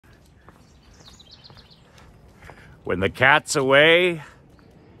When the cat's away,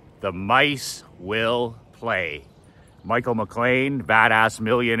 the mice will play. Michael McLean,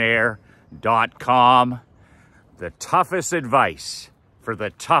 BadAssMillionaire.com. The toughest advice for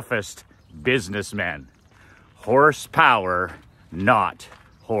the toughest businessmen. Horsepower, not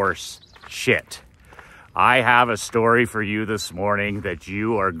horse shit. I have a story for you this morning that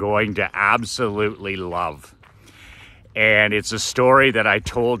you are going to absolutely love. And it's a story that I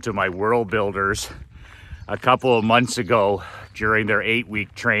told to my world builders a couple of months ago during their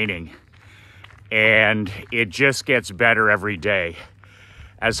 8-week training. And it just gets better every day.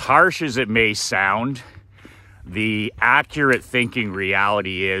 As harsh as it may sound, the accurate thinking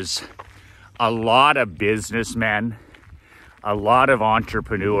reality is a lot of businessmen, a lot of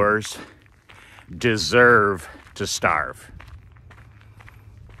entrepreneurs deserve to starve.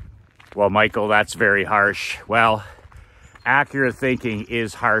 Well, Michael, that's very harsh. Well, accurate thinking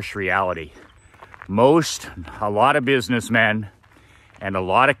is harsh reality. A lot of businessmen and a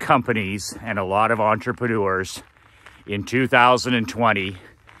lot of companies and a lot of entrepreneurs in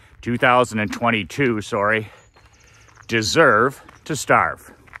 2022, deserve to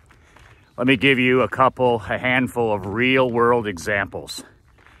starve. Let me give you a handful of real world examples.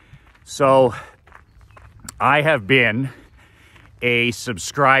 So I have been a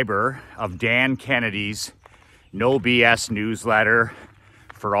subscriber of Dan Kennedy's No BS newsletter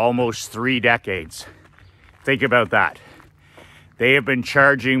for almost 3 decades. Think about that. They have been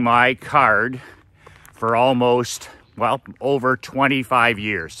charging my card for almost, over 25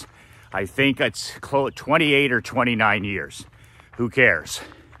 years. I think it's 28 or 29 years. Who cares?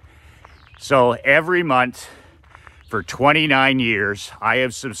 So every month for 29 years, I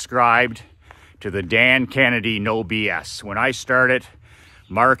have subscribed to the Dan Kennedy No BS. When I started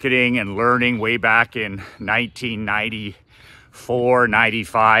marketing and learning way back in 1994,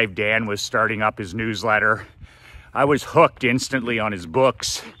 95, Dan was starting up his newsletter. I was hooked instantly on his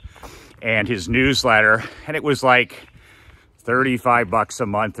books and his newsletter, and it was like $35 a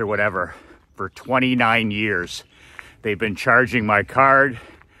month or whatever for 29 years. They've been charging my card.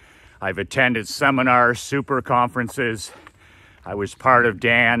 I've attended seminars, super conferences. I was part of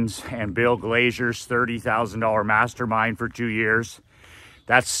Dan's and Bill Glazer's $30,000 mastermind for 2 years.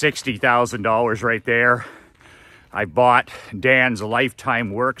 That's $60,000 right there. I bought Dan's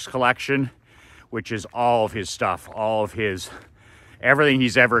Lifetime Works collection, which is all of his stuff, everything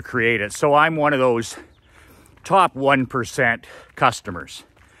he's ever created. So I'm one of those top 1% customers.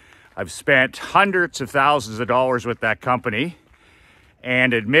 I've spent hundreds of thousands of dollars with that company.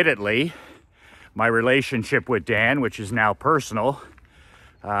 And admittedly, my relationship with Dan, which is now personal,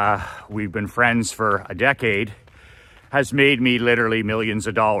 we've been friends for a decade, has made me literally millions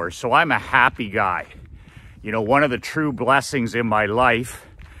of dollars. So I'm a happy guy. You know, one of the true blessings in my life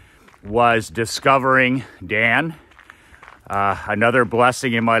was discovering Dan. Another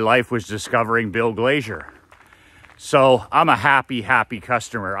blessing in my life was discovering Bill Glazer. So I'm a happy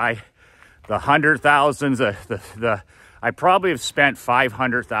customer. I probably have spent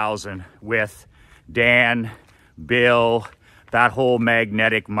 $500,000 with Dan, Bill, that whole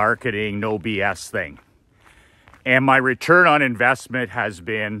magnetic marketing, no BS thing. And my return on investment has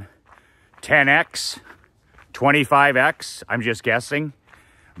been 10x, 25x, I'm just guessing.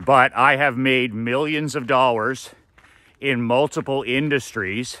 But I have made millions of dollars in multiple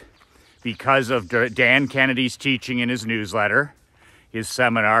industries because of Dan Kennedy's teaching in his newsletter, his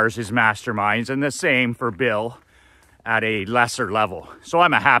seminars, his masterminds, and the same for Bill at a lesser level. So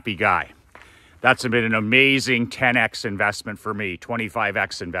I'm a happy guy. That's been an amazing 10x investment for me,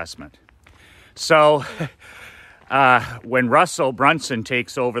 25x investment. So when Russell Brunson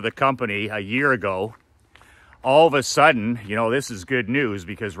takes over the company a year ago, all of a sudden, you know, this is good news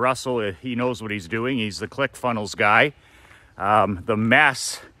because Russell, he knows what he's doing. He's the ClickFunnels guy. The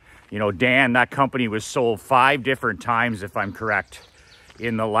mess, you know, Dan, that company was sold 5 different times, if I'm correct,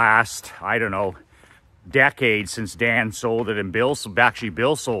 in the last, decade since Dan sold it and Bill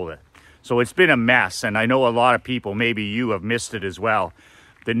sold it. So it's been a mess. And I know a lot of people, maybe you have missed it as well.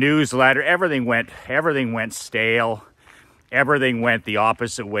 The newsletter, everything went stale. Everything went the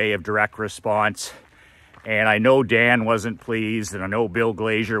opposite way of direct response. And I know Dan wasn't pleased, and I know Bill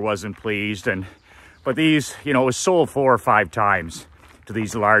Glazer wasn't pleased. But these, you know, it was sold 4 or 5 times to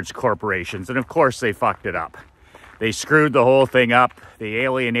these large corporations. And of course they fucked it up. They screwed the whole thing up. They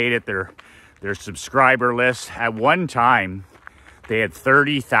alienated their subscriber list. At one time, they had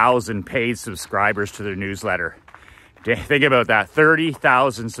 30,000 paid subscribers to their newsletter. Think about that,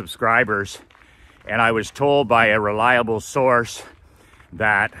 30,000 subscribers. And I was told by a reliable source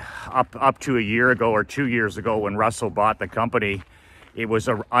that up to a year ago or 2 years ago when Russell bought the company, it was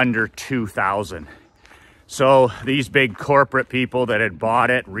under 2,000. So these big corporate people that had bought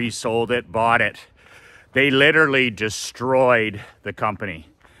it, resold it, bought it, they literally destroyed the company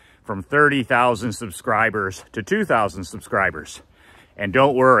from 30,000 subscribers to 2,000 subscribers. And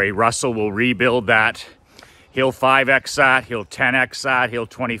don't worry, Russell will rebuild that. He'll 5X that, he'll 10X that, he'll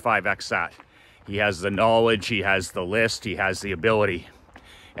 25X that. He has the knowledge, he has the list, he has the ability,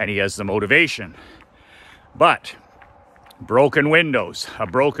 and he has the motivation. But Broken Windows, A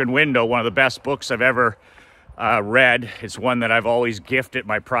Broken Window, one of the best books I've ever read. It's one that I've always gifted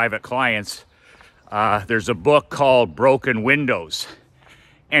my private clients. There's a book called Broken Windows,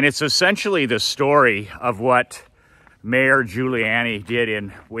 and it's essentially the story of what Mayor Giuliani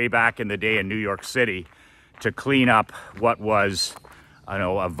did way back in the day in New York City to clean up what was,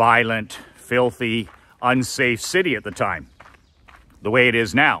 a violent, filthy, unsafe city at the time, the way it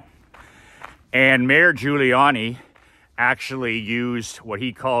is now. And Mayor Giuliani actually used what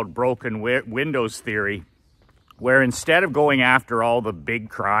he called broken windows theory, where instead of going after all the big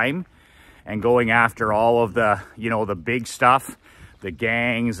crime and going after all of the, the big stuff, the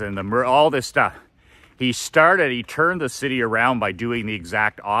gangs and all this stuff, he turned the city around by doing the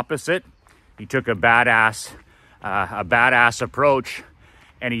exact opposite. He took a badass approach,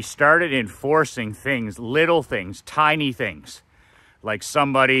 and he started enforcing things, little things, tiny things, like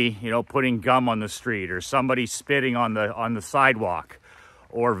somebody, putting gum on the street, or somebody spitting on the sidewalk,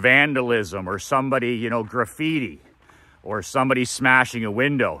 or vandalism, or somebody, graffiti, or somebody smashing a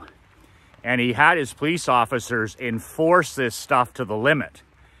window. And he had his police officers enforce this stuff to the limit.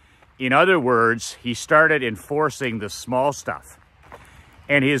 In other words, he started enforcing the small stuff.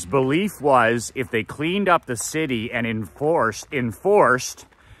 And his belief was if they cleaned up the city and enforced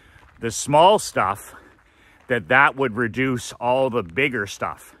the small stuff, that would reduce all the bigger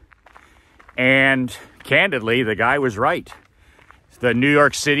stuff. And candidly, the guy was right. The New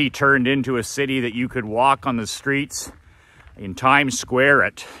York City turned into a city that you could walk on the streets in Times Square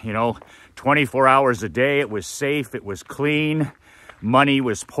at, 24 hours a day. It was safe, it was clean, money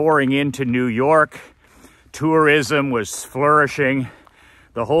was pouring into New York, tourism was flourishing,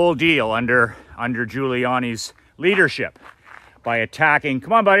 the whole deal under Giuliani's leadership. By attacking,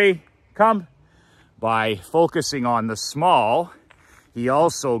 come on buddy, come. By focusing on the small, he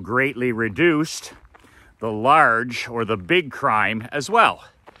also greatly reduced the large or the big crime as well.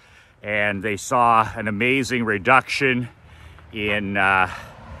 And they saw an amazing reduction in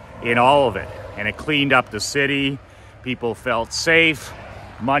all of it. And it cleaned up the city. People felt safe.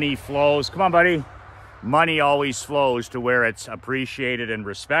 Money flows. Come on, buddy. Money always flows to where it's appreciated and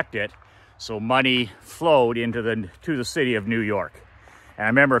respected. So money flowed to the city of New York. And I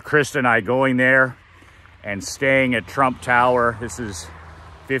remember Krista and I going there and staying at Trump Tower. This is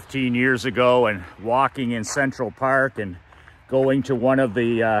 15 years ago, and walking in Central Park and going to one of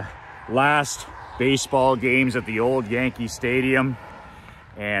the last baseball games at the old Yankee Stadium.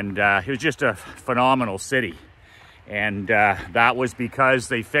 And it was just a phenomenal city. And that was because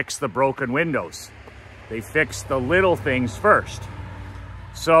they fixed the broken windows. They fixed the little things first.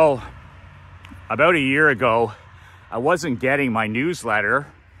 So about a year ago, I wasn't getting my newsletter,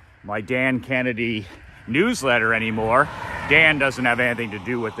 my Dan Kennedy newsletter anymore. Dan doesn't have anything to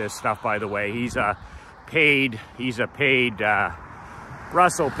do with this stuff, by the way. He's a paid,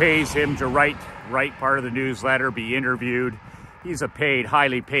 Russell pays him to write part of the newsletter, be interviewed. He's a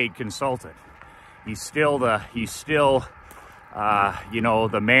highly paid consultant. He's still the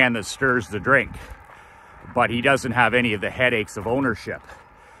man that stirs the drink, but he doesn't have any of the headaches of ownership.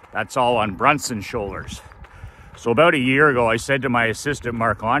 That's all on Brunson's shoulders. So about a year ago, I said to my assistant,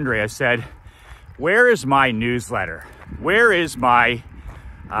 Mark Andre, I said, where is my newsletter? Where is my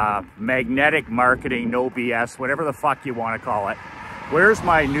magnetic marketing, no BS, whatever the fuck you want to call it? Where's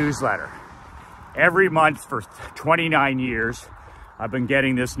my newsletter? Every month for 29 years, I've been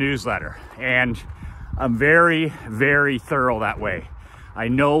getting this newsletter, and I'm very, very thorough that way. I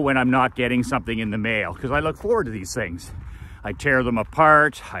know when I'm not getting something in the mail because I look forward to these things. I tear them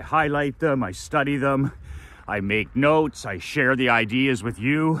apart, I highlight them, I study them, I make notes, I share the ideas with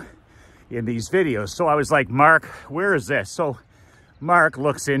you in these videos. So I was like, Mark, where is this? So Mark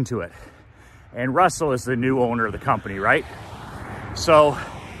looks into it, and Russell is the new owner of the company, right? So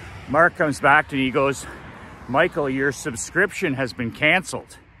Mark comes back to me, he goes, Michael, your subscription has been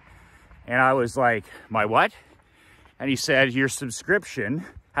canceled. And I was like, my what? And he said, your subscription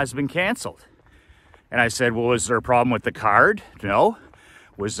has been canceled. And I said, well, was there a problem with the card? No.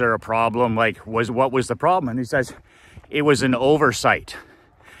 Was there a problem? What was the problem? And he says, it was an oversight.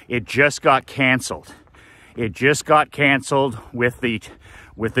 It just got canceled. It just got canceled with the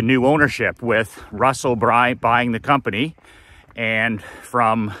new ownership, with Russell buying the company. And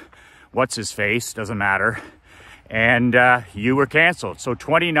from what's his face, doesn't matter. And you were canceled. So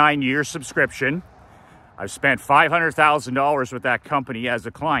 29-year subscription. I've spent $500,000 with that company as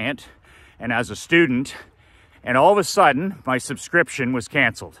a client and as a student. And all of a sudden, my subscription was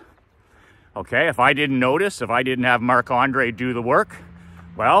canceled. Okay, if I didn't notice, if I didn't have Marc-Andre do the work,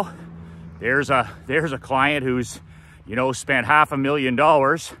 well, there's a client who's, you know, spent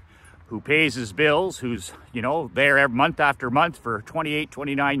 $500,000, who pays his bills, who's, you know, there every month after month for 28,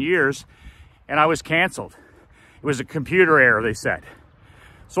 29 years, and I was canceled. It was a computer error, they said.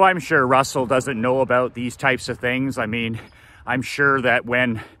 So I'm sure Russell doesn't know about these types of things. I mean, I'm sure that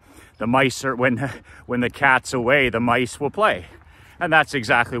when the mice are, when the cat's away, the mice will play. And that's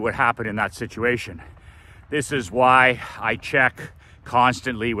exactly what happened in that situation. This is why I check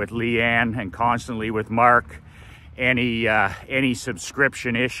constantly with Leanne and constantly with Mark. Any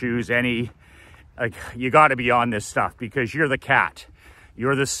subscription issues, you got to be on this stuff, because you're the cat.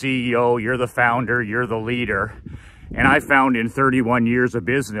 You're the CEO, you're the founder, you're the leader. And I found in 31 years of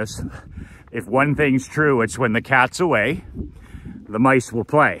business, if one thing's true, it's when the cat's away, the mice will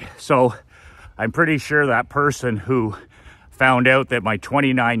play. So I'm pretty sure that person who found out that my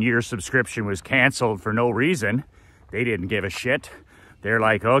 29-year subscription was canceled for no reason, they didn't give a shit. They're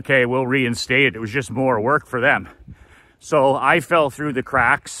like, okay, we'll reinstate it. It was just more work for them. So I fell through the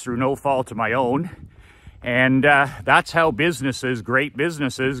cracks through no fault of my own. And that's how businesses, great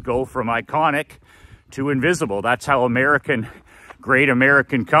businesses, go from iconic to invisible. That's how great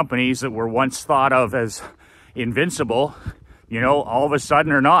American companies that were once thought of as invincible, you know, all of a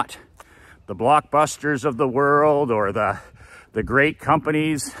sudden are not. The Blockbusters of the world, or the great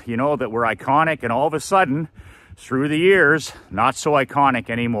companies, you know, that were iconic, and all of a sudden, through the years, not so iconic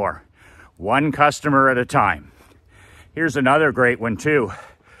anymore. One customer at a time. Here's another great one too.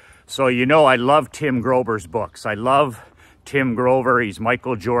 So, you know, I love Tim Grover's books. I love Tim Grover. He's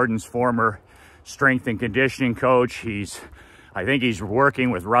Michael Jordan's former strength and conditioning coach. I think he's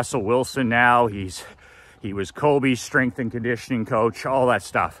working with Russell Wilson now. He was Kobe's strength and conditioning coach, all that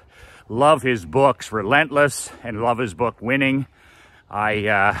stuff. Love his books, Relentless, and love his book, Winning.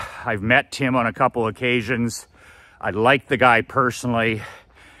 I've met Tim on a couple occasions. I like the guy personally.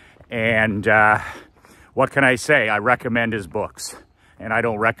 And what can I say? I recommend his books, and I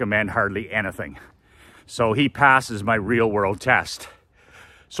don't recommend hardly anything. So he passes my real world test.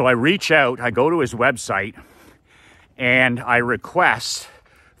 So I reach out, I go to his website, and I request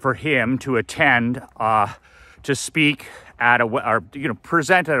for him to attend, to speak at or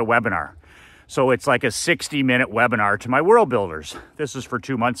present at a webinar. So it's like a 60-minute webinar to my world builders. This is for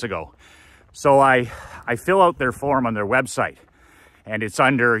 2 months ago. So I fill out their form on their website, and it's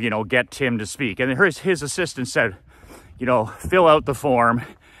under, you know, get Tim to speak. And his assistant said, you know, fill out the form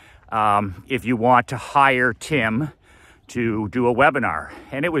if you want to hire Tim to do a webinar.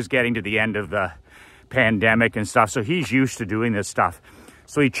 And it was getting to the end of the pandemic and stuff, so he's used to doing this stuff.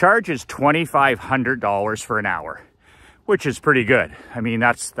 So he charges $2,500 for an hour, which is pretty good. I mean,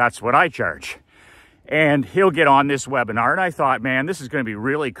 that's what I charge. And he'll get on this webinar, and I thought, man, this is going to be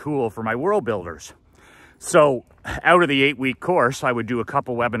really cool for my world builders. So out of the 8-week course, I would do a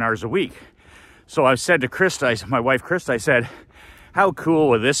couple webinars a week. So I said to Krista, my wife Krista, I said, how cool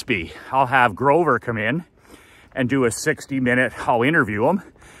would this be? I'll have Grover come in and do a 60-minute, I'll interview him,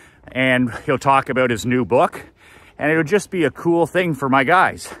 and he'll talk about his new book, and it'll just be a cool thing for my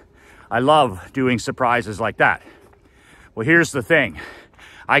guys. I love doing surprises like that. Well, here's the thing.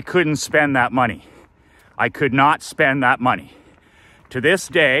 I couldn't spend that money. I could not spend that money. To this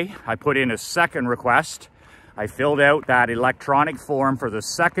day, I put in a second request. I filled out that electronic form for the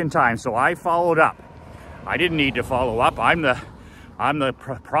second time, so I followed up. I didn't need to follow up. I'm the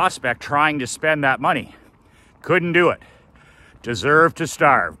prospect trying to spend that money. Couldn't do it. Deserve to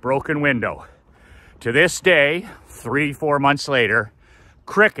starve. Broken window. To this day, 3-4 months later,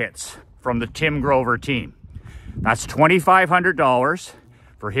 crickets from the Tim Grover team. That's $2,500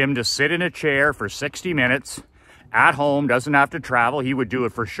 for him to sit in a chair for 60 minutes at home, doesn't have to travel. He would do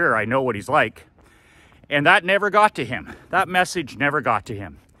it for sure. I know what he's like. And that never got to him. That message never got to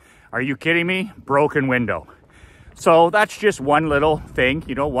him. Are you kidding me? Broken window. So that's just one little thing,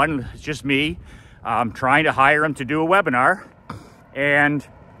 you know, it's just me trying to hire him to do a webinar, and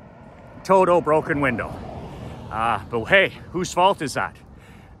total broken window. But hey, whose fault is that?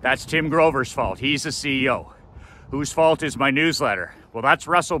 That's Tim Grover's fault. He's the CEO. Whose fault is my newsletter? Well, that's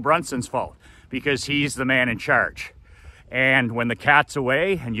Russell Brunson's fault, because he's the man in charge. And when the cat's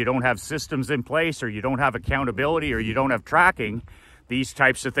away and you don't have systems in place, or you don't have accountability, or you don't have tracking, these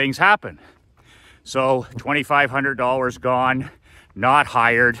types of things happen. So $2,500 gone, not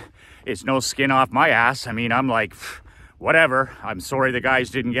hired. It's no skin off my ass. I mean, I'm like, whatever. I'm sorry the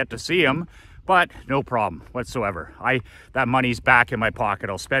guys didn't get to see him, but no problem whatsoever. That money's back in my pocket.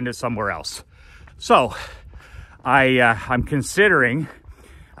 I'll spend it somewhere else. So I'm considering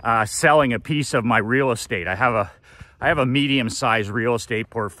selling a piece of my real estate. I have a medium-sized real estate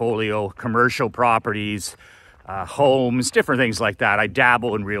portfolio, commercial properties, homes, different things like that. I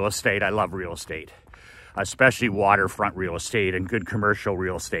dabble in real estate. I love real estate, especially waterfront real estate and good commercial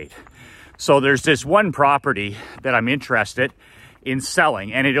real estate. So there's this one property that I'm interested in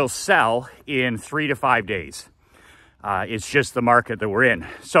selling, and it'll sell in 3 to 5 days. It's just the market that we're in.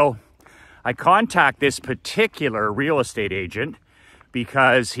 So I contact this particular real estate agent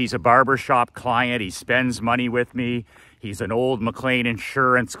because he's a barbershop client. He spends money with me. He's an old McLean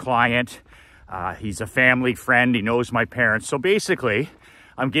Insurance client. He's a family friend. He knows my parents. So basically,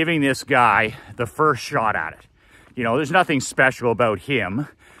 I'm giving this guy the first shot at it. You know, there's nothing special about him,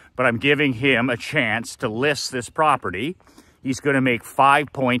 but I'm giving him a chance to list this property. He's going to make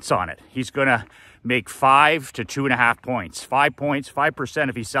 5 points on it. He's going to make 5 to 2.5 points. 5 points, 5%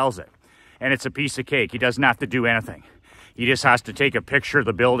 if he sells it. And it's a piece of cake. He doesn't have to do anything. He just has to take a picture of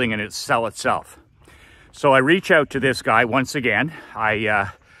the building and it sell itself. So I reach out to this guy once again.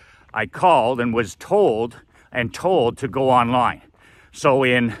 I called and was told to go online. So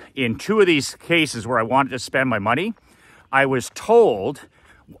in 2 of these cases where I wanted to spend my money, I was told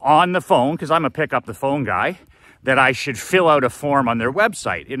on the phone, because I'm a pick up the phone guy, that I should fill out a form on their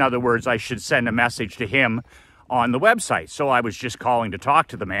website. In other words, I should send a message to him on the website. So I was just calling to talk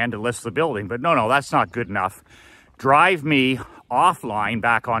to the man to list the building. But no, that's not good enough. Drive me offline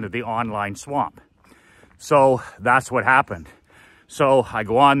back onto the online swamp. So that's what happened. So I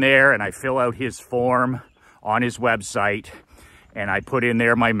go on there and I fill out his form on his website, and I put in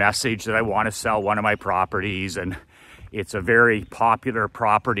there my message that I want to sell one of my properties, and it's a very popular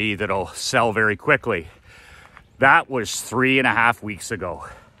property that'll sell very quickly. That was 3.5 weeks ago.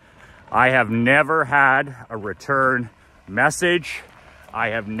 I have never had a return message. I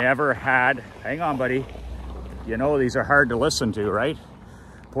have never had, hang on buddy, you know these are hard to listen to, right?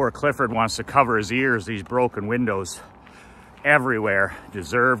 Poor Clifford wants to cover his ears, these broken windows everywhere.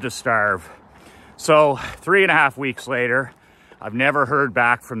 Deserve to starve. So 3.5 weeks later, I've never heard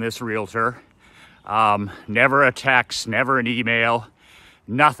back from this realtor. Never a text, never an email,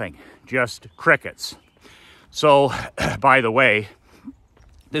 nothing, just crickets. So, by the way,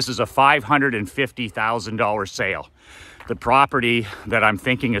 this is a $550,000 sale. The property that I'm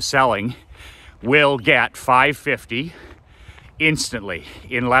thinking of selling will get $550,000 instantly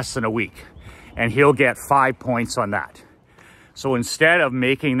in less than a week, and he'll get 5 points on that. So instead of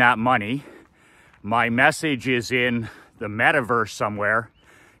making that money, my message is in the metaverse somewhere,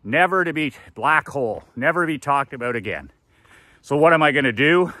 never to be black hole, never to be talked about again. So what am I going to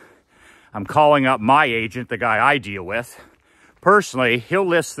do? I'm calling up my agent, the guy I deal with. Personally, he'll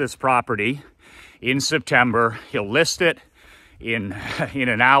list this property in September. He'll list it in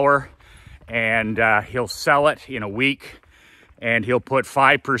an hour, and he'll sell it in a week, and he'll put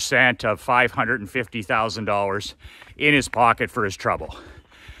 5% of $550,000 in his pocket for his trouble.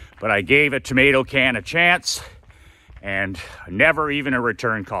 But I gave a tomato can a chance, and never even a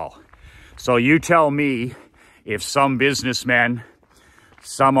return call. So you tell me if some businessmen,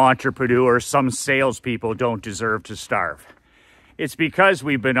 some entrepreneurs, some salespeople don't deserve to starve. It's because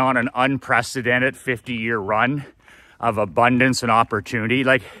we've been on an unprecedented 50-year run of abundance and opportunity.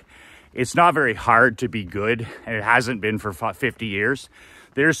 Like, it's not very hard to be good, and it hasn't been for 50 years.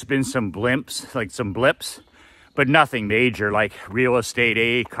 There's been some blimps, like some blips, but nothing major, like real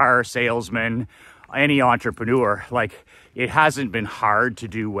estate, car salesman, any entrepreneur. Like, it hasn't been hard to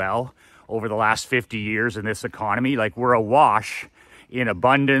do well over the last 50 years in this economy. Like, we're awash in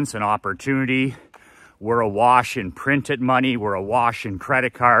abundance and opportunity. We're awash in printed money. We're awash in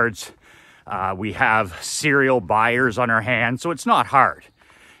credit cards. We have serial buyers on our hands. So it's not hard.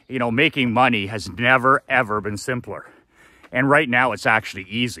 You know, making money has never, ever been simpler. And right now it's actually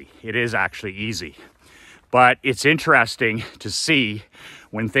easy. It is actually easy. But it's interesting to see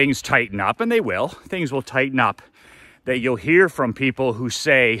when things tighten up, and they will, things will tighten up, that you'll hear from people who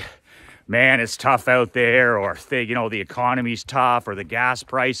say, man, it's tough out there, or you know, the economy's tough, or the gas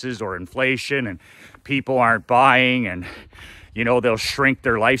prices, or inflation, and people aren't buying, and you know, they'll shrink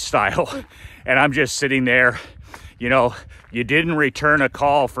their lifestyle. And I'm just sitting there, you know, you didn't return a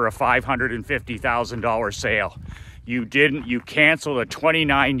call for a $550,000 sale. You canceled a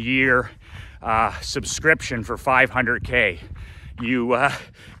 29-year subscription for $500K.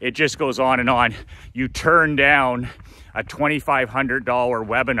 It just goes on and on. You turn down a $2,500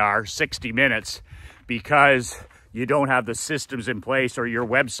 webinar, 60 minutes, because you don't have the systems in place or your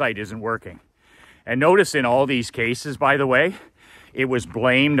website isn't working. And notice in all these cases, by the way, it was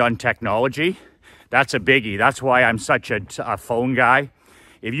blamed on technology. That's a biggie. That's why I'm such a phone guy.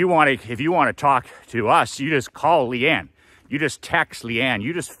 If you want to talk to us, you just call Leanne. You just text Leanne.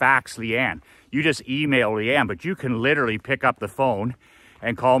 You just fax Leanne. You just email Leanne. But you can literally pick up the phone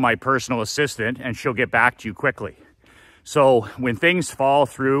and call my personal assistant, and she'll get back to you quickly. So when things fall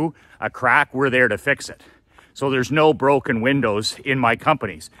through a crack, we're there to fix it. So there's no broken windows in my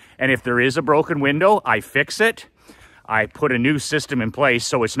companies. And if there is a broken window, I fix it. I put a new system in place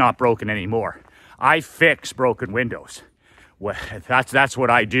so it's not broken anymore. I fix broken windows. Well, that's what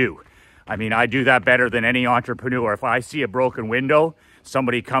I do. I mean, I do that better than any entrepreneur. If I see a broken window,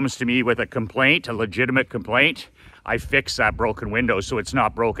 somebody comes to me with a complaint, a legitimate complaint, I fix that broken window so it's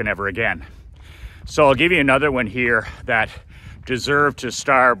not broken ever again. So I'll give you another one here that deserved to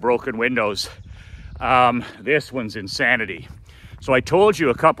star broken windows. This one's insanity. So I told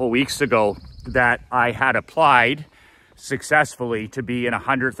you a couple weeks ago that I had applied successfully to be in a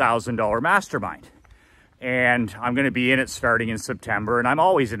 $100,000 mastermind. And I'm going to be in it starting in September. And I'm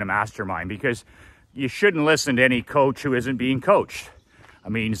always in a mastermind because you shouldn't listen to any coach who isn't being coached. I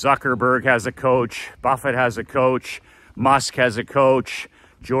mean, Zuckerberg has a coach, Buffett has a coach, Musk has a coach,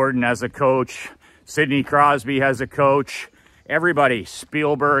 Jordan has a coach, Sidney Crosby has a coach, everybody,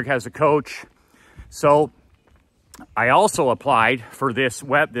 Spielberg has a coach. So I also applied for this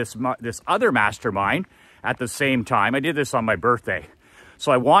other mastermind at the same time. I did this on my birthday.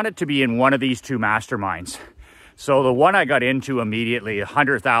 So I wanted to be in one of these two masterminds. So the one I got into immediately,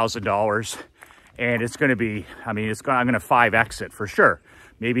 $100,000, and it's going to be, I'm going to 5X it for sure.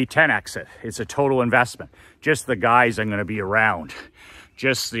 Maybe 10X it. It's a total investment. Just the guys I'm going to be around.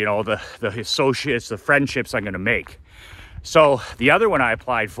 Just, you know, the associates, the friendships I'm going to make. So the other one I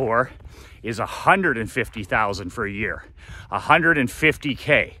applied for is $150,000 for a year,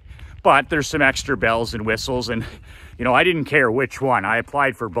 $150K. But there's some extra bells and whistles, and you know, I didn't care which one. I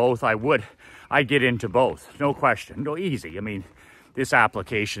applied for both. I'd get into both, no question, no easy. I mean, this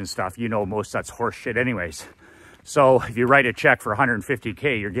application stuff, you know, most that's horse shit anyways. So if you write a check for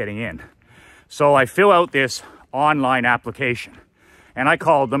 $150K, you're getting in. So I fill out this online application, and I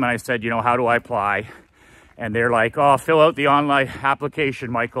called them and I said, you know, how do I apply? And they're like, oh, fill out the online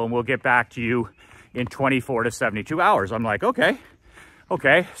application, Michael, and we'll get back to you in 24 to 72 hours. I'm like, okay.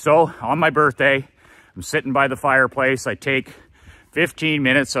 So on my birthday, I'm sitting by the fireplace. I take 15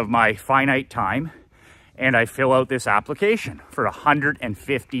 minutes of my finite time and I fill out this application for a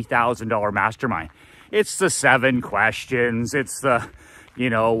 $150,000 mastermind. It's the 7 questions. It's the, you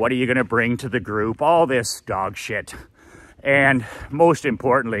know, what are you going to bring to the group? All this dog shit. And most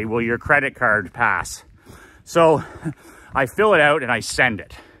importantly, will your credit card pass? So I fill it out and I send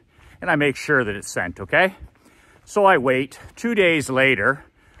it, and I make sure that it's sent, okay? So I wait. 2 days later,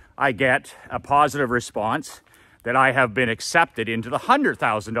 I get a positive response that I have been accepted into the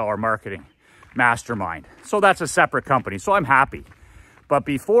 $100,000 marketing mastermind. So that's a separate company, so I'm happy. But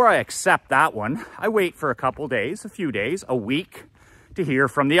before I accept that one, I wait for a couple days, a few days, a week to hear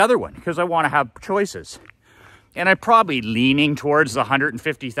from the other one because I want to have choices. And I'm probably leaning towards the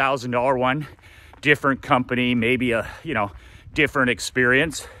 $150,000 one. Different company, maybe a, you know, different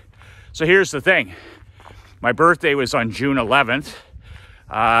experience. So here's the thing. My birthday was on June 11th.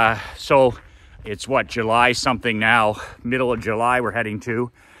 So it's what, July something now, middle of July we're heading to.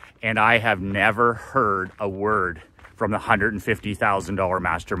 And I have never heard a word from the $150,000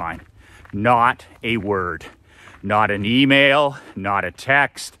 mastermind. Not a word. Not an email, not a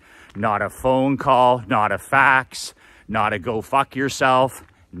text, not a phone call, not a fax, not a go fuck yourself,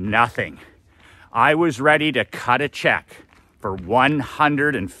 nothing. I was ready to cut a check for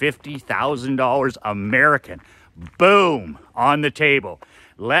 $150,000 American. Boom, on the table.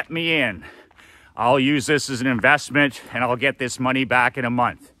 Let me in. I'll use this as an investment and I'll get this money back in a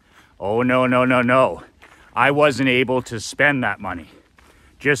month. Oh, no. I wasn't able to spend that money.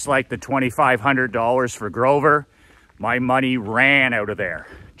 Just like the $2,500 for Grover, my money ran out of there.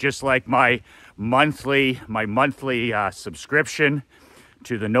 Just like my monthly subscription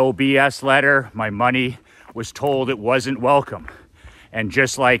to the No BS letter, my money was told it wasn't welcome. And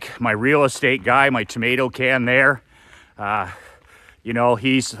just like my real estate guy, my tomato can there, you know,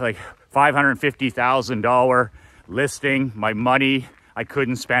 he's like $550,000 listing, my money, I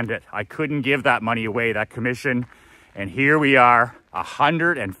couldn't spend it. I couldn't give that money away, that commission. And here we are,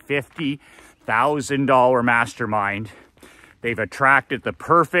 $150,000 mastermind. They've attracted the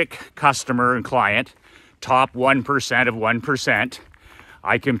perfect customer and client, top 1% of 1%.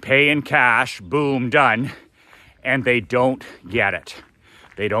 I can pay in cash, boom, done, and they don't get it.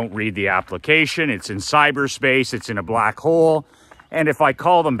 They don't read the application. It's in cyberspace. It's in a black hole. And if I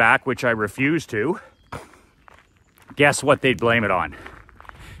call them back, which I refuse to, guess what they'd blame it on?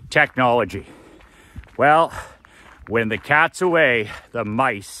 Technology. Well, when the cat's away, the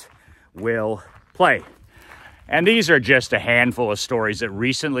mice will play. And these are just a handful of stories that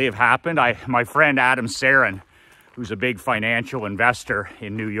recently have happened. My friend Adam Sarin, who's a big financial investor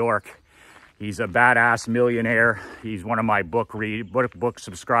in New York, he's a badass millionaire. He's one of my book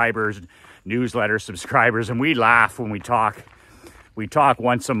subscribers, newsletter subscribers, and we laugh when we talk. We talk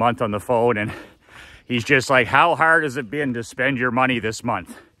once a month on the phone, and he's just like, how hard has it been to spend your money this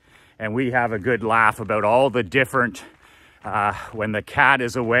month? And we have a good laugh about all the different, when the cat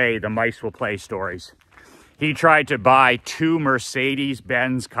is away, the mice will play stories. He tried to buy 2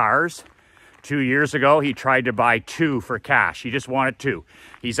 Mercedes-Benz cars 2 years ago. He tried to buy 2 for cash. He just wanted 2.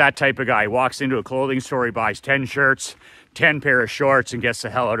 He's that type of guy. He walks into a clothing store, he buys 10 shirts, 10 pair of shorts, and gets the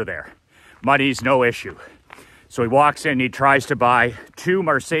hell out of there. Money's no issue. So he walks in, he tries to buy 2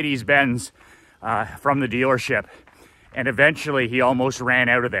 Mercedes-Benz from the dealership, and eventually he almost ran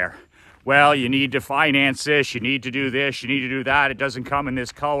out of there. Well, you need to finance this, you need to do this, you need to do that. It doesn't come in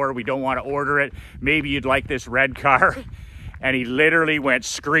this color. We don't want to order it. Maybe you'd like this red car. And he literally went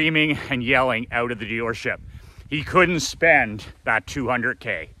screaming and yelling out of the dealership. He couldn't spend that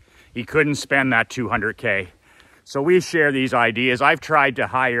 $200K. He couldn't spend that $200K. So we share these ideas. I've tried to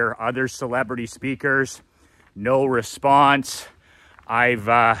hire other celebrity speakers. No response. I've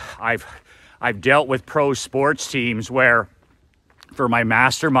dealt with pro sports teams where, for my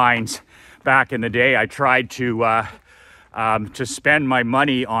masterminds back in the day, I tried to spend my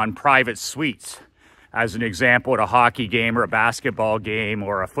money on private suites. As an example, at a hockey game or a basketball game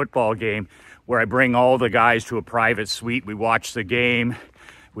or a football game, where I bring all the guys to a private suite. We watch the game.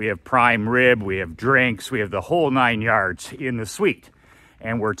 We have prime rib. We have drinks. We have the whole 9 yards in the suite.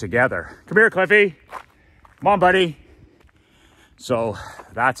 And we're together. Come here, Cliffy. Come on, buddy. So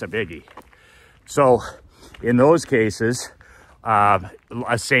that's a biggie. So in those cases,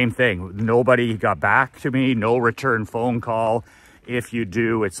 same thing. Nobody got back to me. No return phone call. If you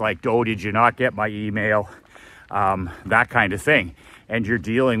do, it's like, oh, did you not get my email? That kind of thing. And you're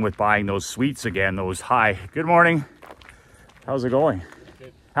dealing with buying those suites again, those high. Good morning. How's it going?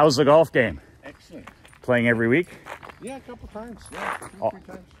 Good. How's the golf game? Excellent. Playing every week? Yeah, a couple times. Yeah, 2 or 3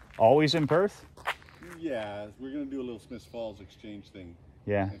 times. Always in Perth? Yeah, we're going to do a little Smiths Falls exchange thing.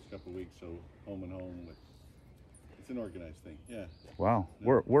 Yeah. Next couple of weeks, so home and home. It's an organized thing, yeah. Wow.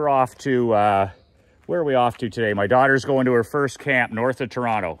 Yeah. We're off to, where are we off to today? My daughter's going to her first camp north of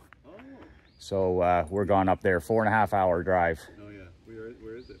Toronto. Oh. So we're going up there, 4.5 hour drive. Oh yeah,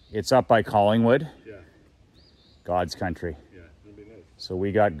 where is it? It's up by Collingwood. Yeah. God's country. Yeah, it'll be nice. So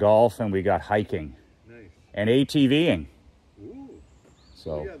we got golf and we got hiking. Nice. And ATVing. Ooh.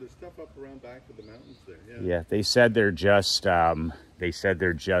 So oh, yeah, there's stuff up around back of the mountains there. Yeah. Yeah, they said they're just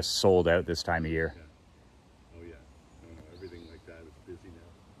sold out this time of year. Yeah. Oh yeah. No, everything like that is busy now.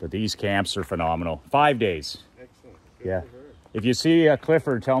 But these camps are phenomenal. 5 days. Excellent. Good. Yeah. If you see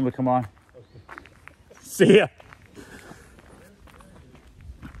Clifford, tell him to come on. Okay. See ya.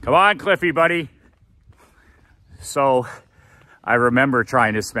 Come on, Cliffy, buddy. So I remember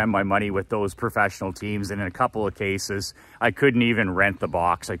trying to spend my money with those professional teams, and in a couple of cases, I couldn't even rent the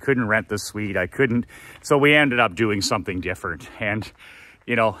box. I couldn't rent the suite. I couldn't. So we ended up doing something different. And,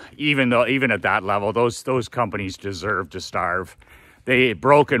 you know, even at that level, those companies deserve to starve. They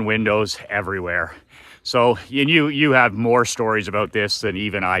broken windows everywhere. So you have more stories about this than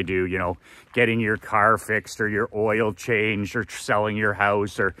even I do, you know, getting your car fixed or your oil changed or selling your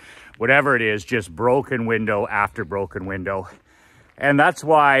house or whatever it is, just broken window after broken window. And that's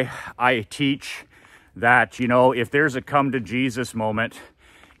why I teach that, you know, if there's a come to Jesus moment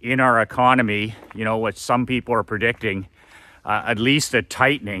in our economy, you know, what some people are predicting, at least a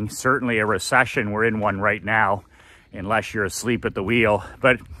tightening, certainly a recession. We're in one right now, unless you're asleep at the wheel.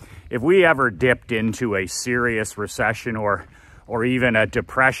 But if we ever dipped into a serious recession or even a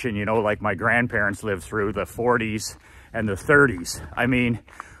depression, you know, like my grandparents lived through, the 40s and the 30s, I mean,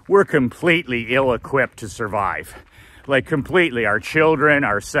 we're completely ill-equipped to survive. Like completely, our children,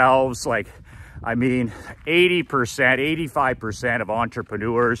 ourselves, like, I mean, 80%, 85% of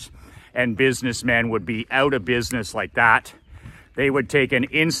entrepreneurs and businessmen would be out of business like that. They would take an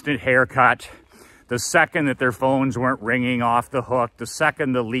instant haircut the second that their phones weren't ringing off the hook, the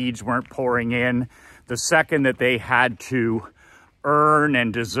second the leads weren't pouring in, the second that they had to earn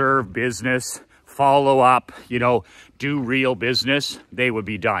and deserve business, follow up, you know, do real business, they would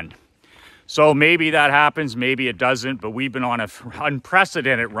be done. So maybe that happens, maybe it doesn't, but we've been on an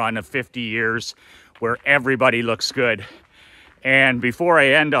unprecedented run of 50 years where everybody looks good. And before I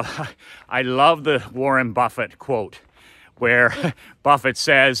end, I love the Warren Buffett quote. where Buffett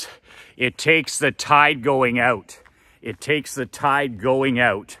says, it takes the tide going out. It takes the tide going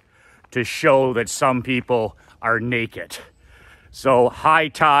out to show that some people are naked. So high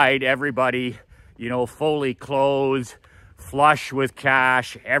tide, everybody, you know, fully clothed, flush with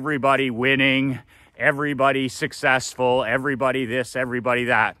cash, everybody winning, everybody successful, everybody this, everybody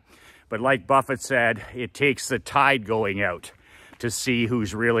that. But like Buffett said, it takes the tide going out to see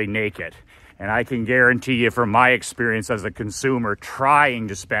who's really naked. And I can guarantee you from my experience as a consumer trying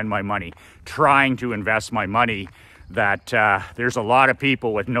to spend my money, trying to invest my money, that there's a lot of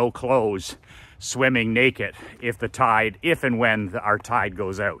people with no clothes swimming naked if and when our tide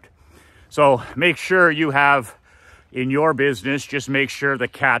goes out. So make sure you have in your business, just make sure the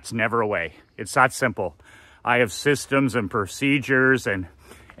cat's never away. It's that simple. I have systems and procedures and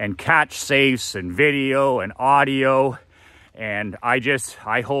catch safes and video and audio, and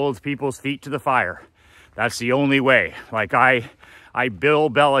I hold people's feet to the fire. That's the only way. Like I Bill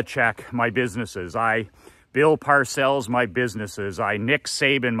Belichick my businesses. I Bill Parcells my businesses. I Nick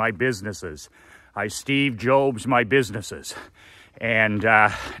Saban my businesses. I Steve Jobs my businesses. And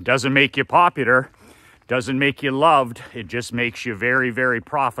doesn't make you popular, doesn't make you loved. It just makes you very, very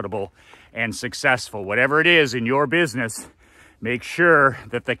profitable and successful. Whatever it is in your business, make sure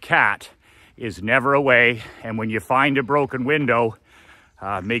that the cat is never away. And when you find a broken window,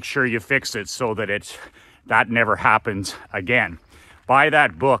 make sure you fix it so that that never happens again. Buy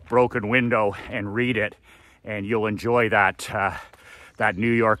that book, Broken Window, and read it, and you'll enjoy that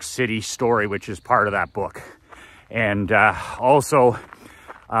New York City story, which is part of that book. And also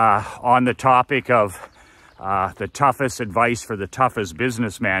on the topic of the toughest advice for the toughest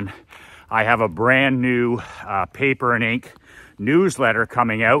businessman, I have a brand new paper and ink newsletter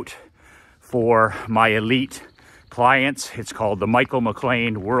coming out for my elite clients. It's called the Michael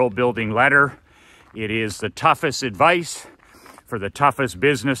McLean World Building Letter. It is the toughest advice for the toughest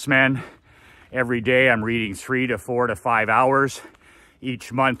businessmen. Every day I'm reading 3 to 4 to 5 hours.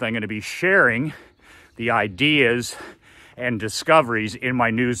 Each month I'm going to be sharing the ideas and discoveries in my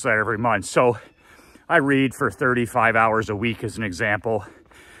newsletter every month. So I read for 35 hours a week as an example,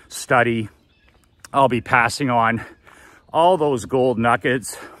 study. I'll be passing on all those gold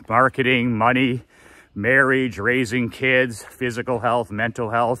nuggets: marketing, money, marriage, raising kids, physical health, mental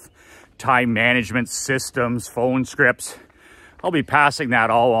health, time management systems, phone scripts. I'll be passing that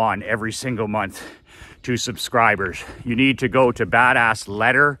all on every single month to subscribers. You need to go to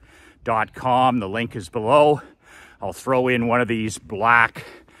badassletter.com. The link is below. I'll throw in one of these black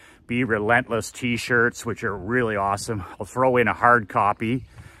Be Relentless t-shirts, which are really awesome. I'll throw in a hard copy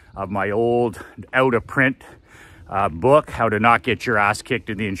of my old out of print book, How to Not Get Your Ass Kicked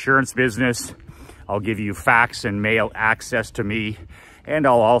in the Insurance Business. I'll give you fax and mail access to me, and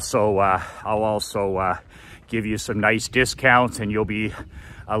I'll also give you some nice discounts, and you'll be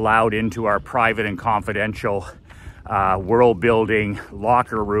allowed into our private and confidential world building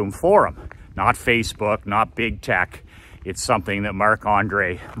locker room forum. Not Facebook, not big tech. It's something that Mark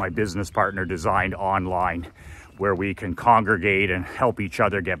Andre, my business partner, designed online, where we can congregate and help each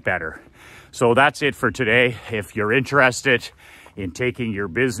other get better. So that's it for today. If you're interested in taking your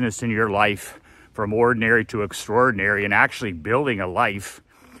business and your life from ordinary to extraordinary and actually building a life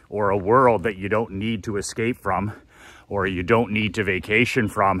or a world that you don't need to escape from or you don't need to vacation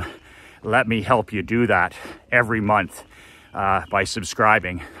from, let me help you do that every month by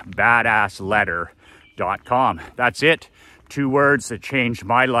subscribing. BadAssLetter.com. That's it. 2 words that changed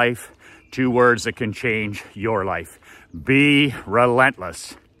my life. 2 words that can change your life. Be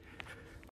relentless.